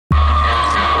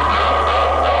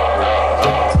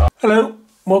Hello,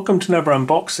 welcome to another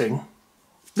unboxing.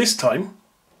 This time,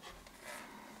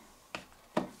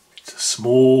 it's a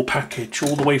small package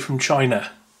all the way from China.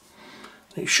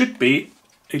 It should be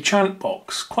a chant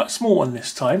box, quite a small one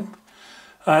this time.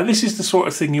 This is the sort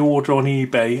of thing you order on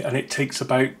eBay and it takes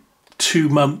about 2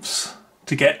 months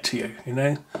to get to you, you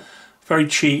know. Very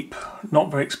cheap,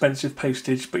 not very expensive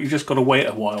postage, but you've just got to wait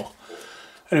a while.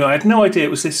 Anyway, I had no idea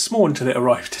it was this small until it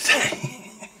arrived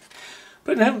today.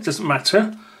 But no, it doesn't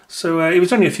matter. So it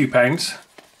was only a few pounds.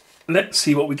 Let's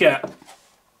see what we get.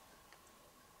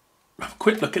 Have a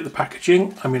quick look at the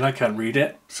packaging. I mean, I can't read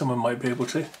it. Someone might be able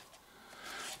to.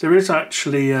 There is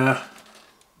actually a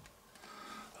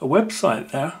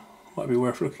website there. Might be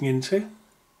worth looking into.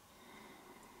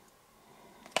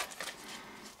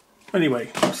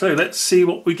 Anyway, so let's see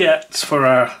what we get for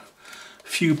our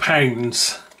few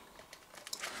pounds.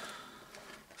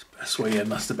 That's the best way in.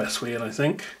 That's the best way in, I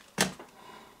think.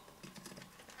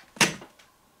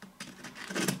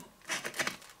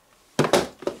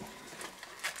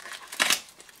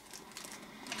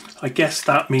 I guess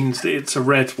that means that it's a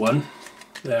red one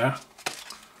there.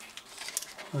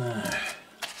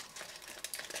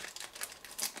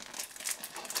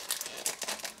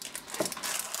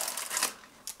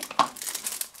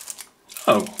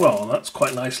 Oh, well, that's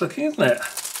quite nice looking, isn't it?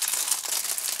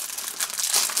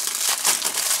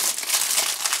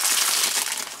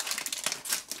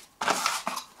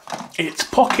 It's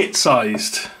pocket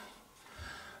sized.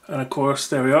 And of course,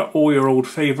 there we are, all your old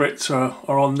favourites are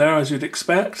on there, as you'd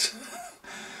expect.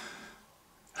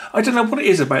 I don't know what it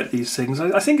is about these things.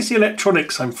 I think it's the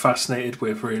electronics I'm fascinated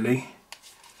with, really.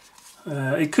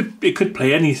 It could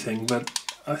play anything, but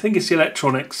I think it's the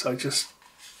electronics.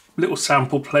 Little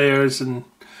sample players, and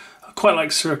I quite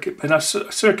like circuit bend. I've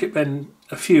circuit bend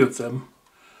a few of them.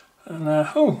 And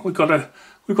oh, we've got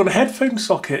a headphone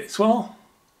socket as well.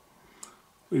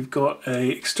 We've got a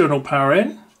external power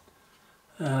in.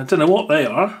 I don't know what they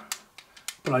are,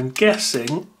 but I'm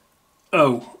guessing,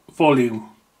 oh, volume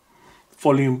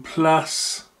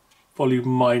plus, volume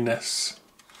minus.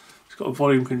 It's got a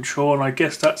volume control, and I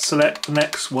guess that's select the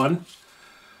next one.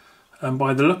 And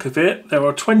by the look of it, there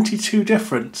are 22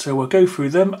 different, so we'll go through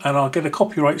them and I'll get a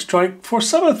copyright strike for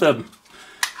some of them.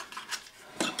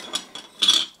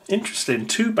 Interesting,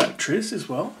 2 batteries as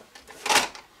well.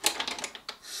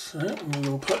 So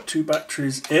we'll put 2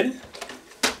 batteries in,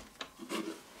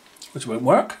 which won't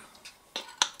work.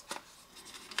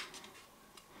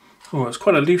 Oh, it's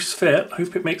quite a loose fit. I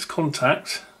hope it makes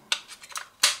contact.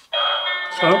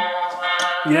 Oh,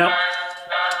 yeah.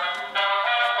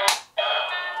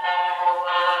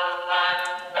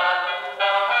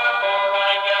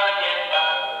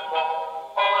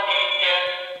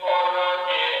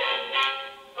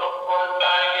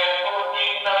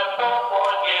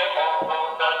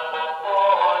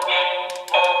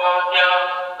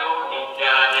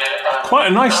 Quite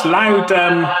a nice loud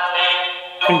and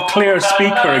clear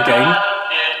speaker again.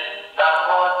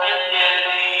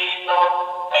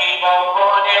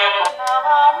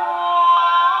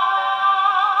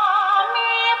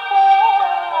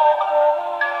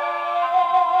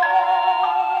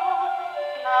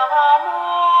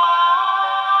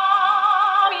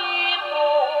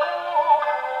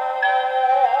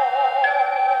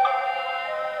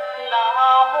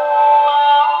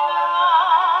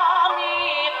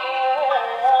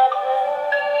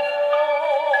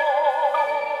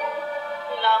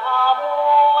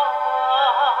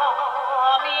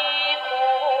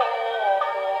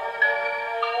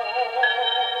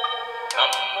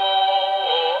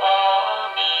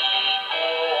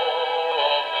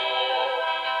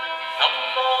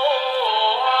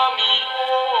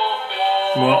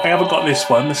 Well, I haven't got this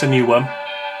one, it's a new one.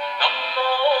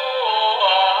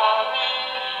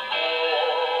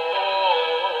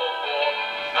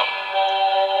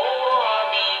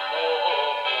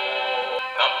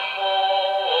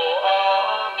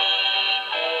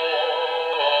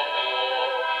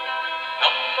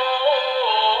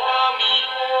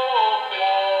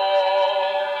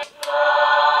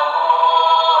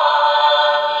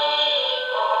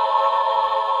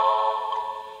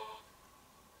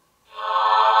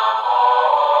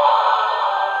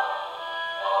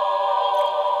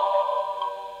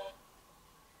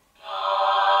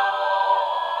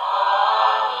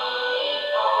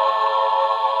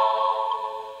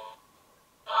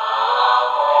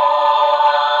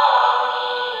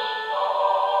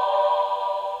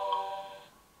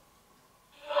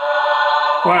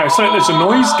 Wow, it's like there's a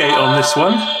noise gate on this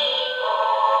one.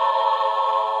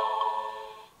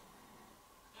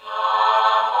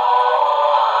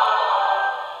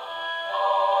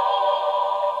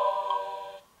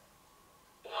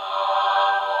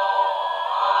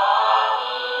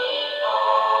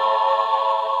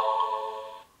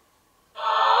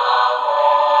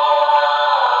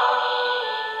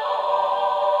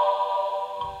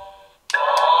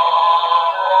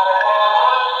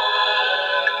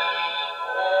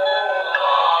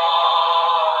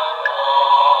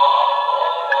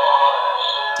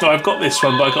 No, I've got this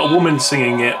one, but I've got a woman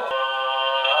singing it.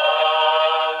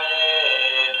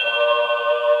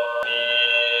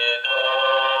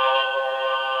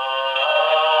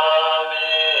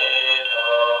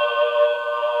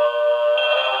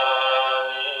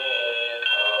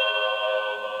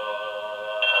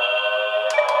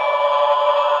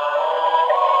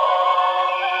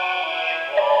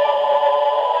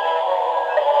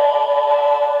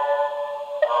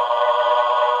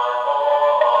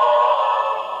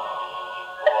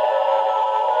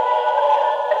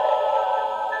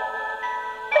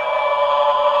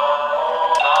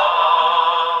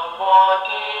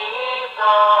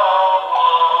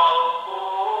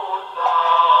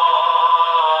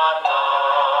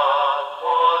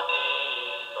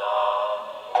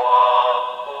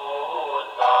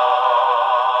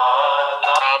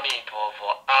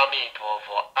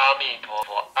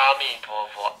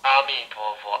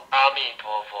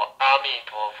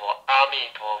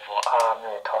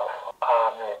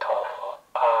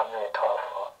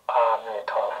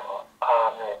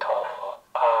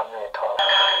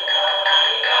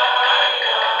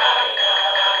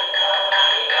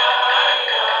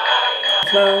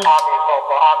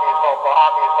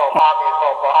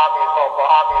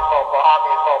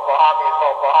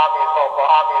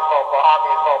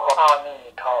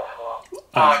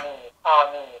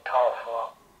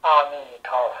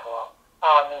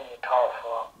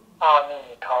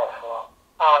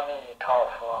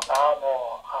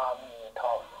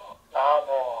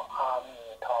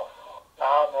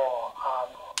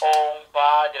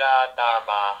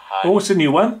 What was the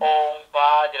new one?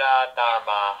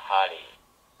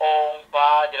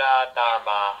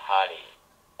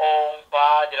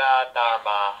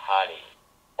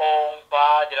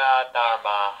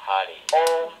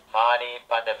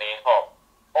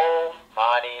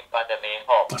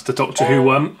 That's the Doctor Who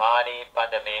one.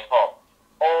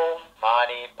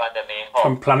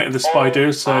 From Planet of the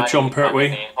Spiders, John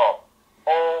Pertwee.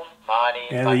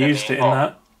 Yeah, they used it in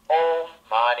that.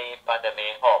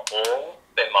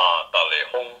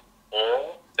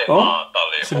 Oh,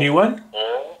 it's a new one.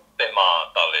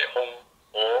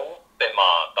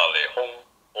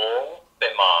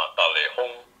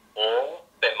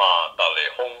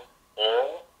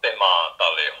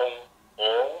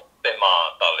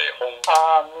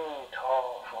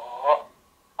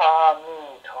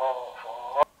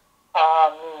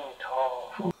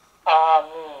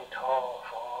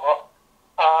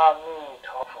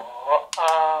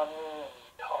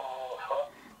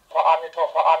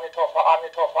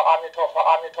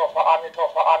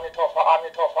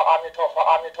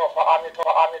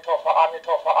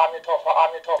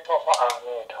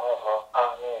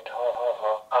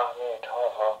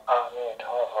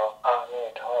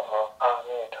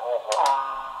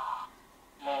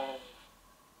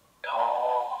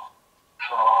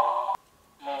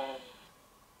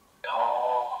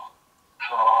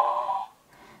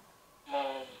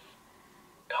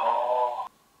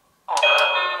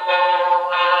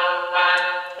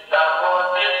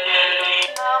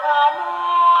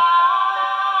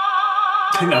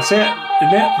 I think that's it,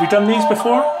 isn't it? Have we done these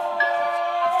before?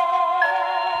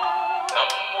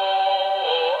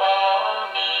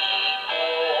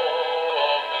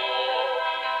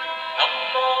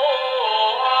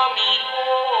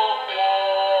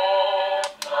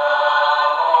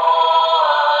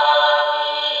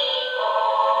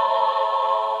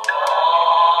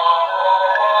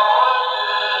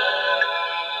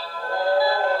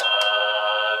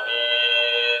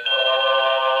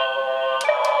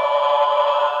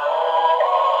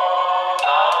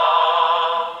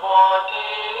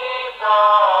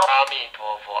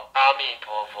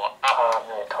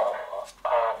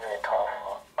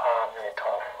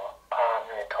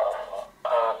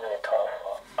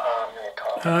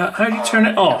 How do you turn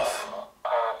it off?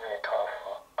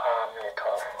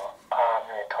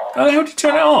 Oh, how do you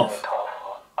turn it off?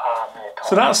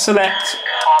 So that's select.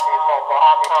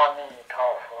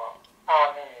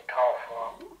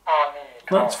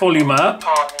 That's volume up. So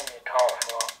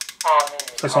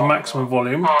that's on maximum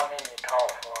volume.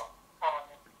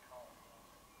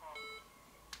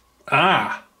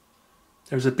 Ah,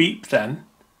 there's a beep then.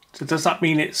 So does that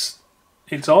mean it's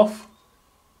off?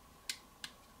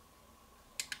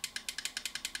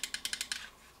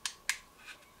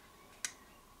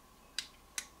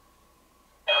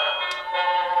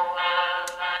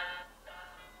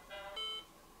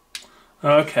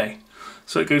 Okay,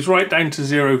 so it goes right down to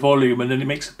 0 volume and then it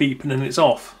makes a beep and then it's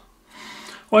off.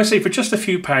 Well, I say for just a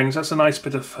few pounds, that's a nice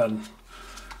bit of fun.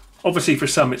 Obviously for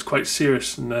some it's quite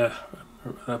serious and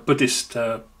Buddhist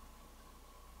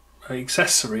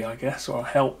accessory, I guess, or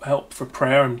help for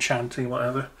prayer and chanting,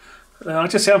 whatever. I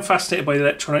just say I'm fascinated by the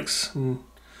electronics, and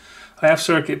I have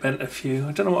circuit bent a few.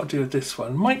 I don't know what to do with this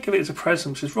one. Might give it as a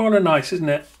present, which is rather nice, isn't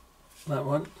it? That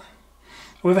one.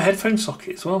 With a headphone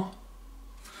socket as well.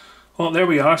 Well, there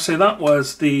we are. So that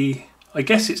was the, I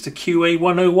guess it's the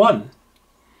QA101.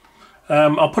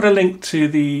 I'll put a link to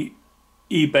the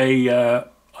eBay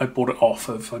I bought it off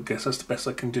of. I guess that's the best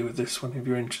I can do with this one if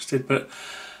you're interested. But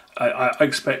I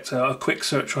expect a quick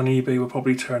search on eBay will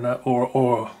probably turn up,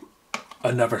 or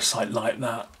another site like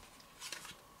that.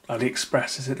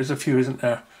 AliExpress, is it? There's a few, isn't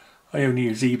there? I only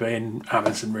use eBay and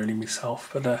Amazon really myself.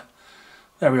 But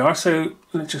there we are. So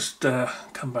let's just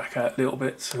come back out a little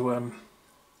bit to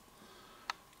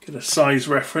get a size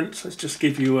reference. Let's just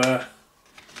give you a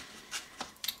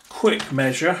quick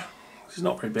measure. It's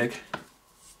not very big.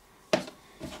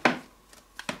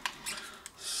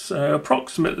 So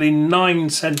approximately 9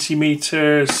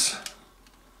 centimeters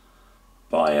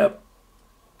by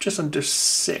just under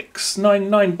 6,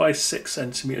 9 by 6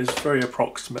 centimeters, very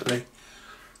approximately.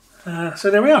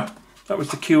 So there we are. That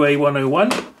was the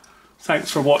QA101. Thanks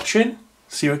for watching.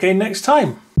 See you again next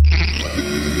time.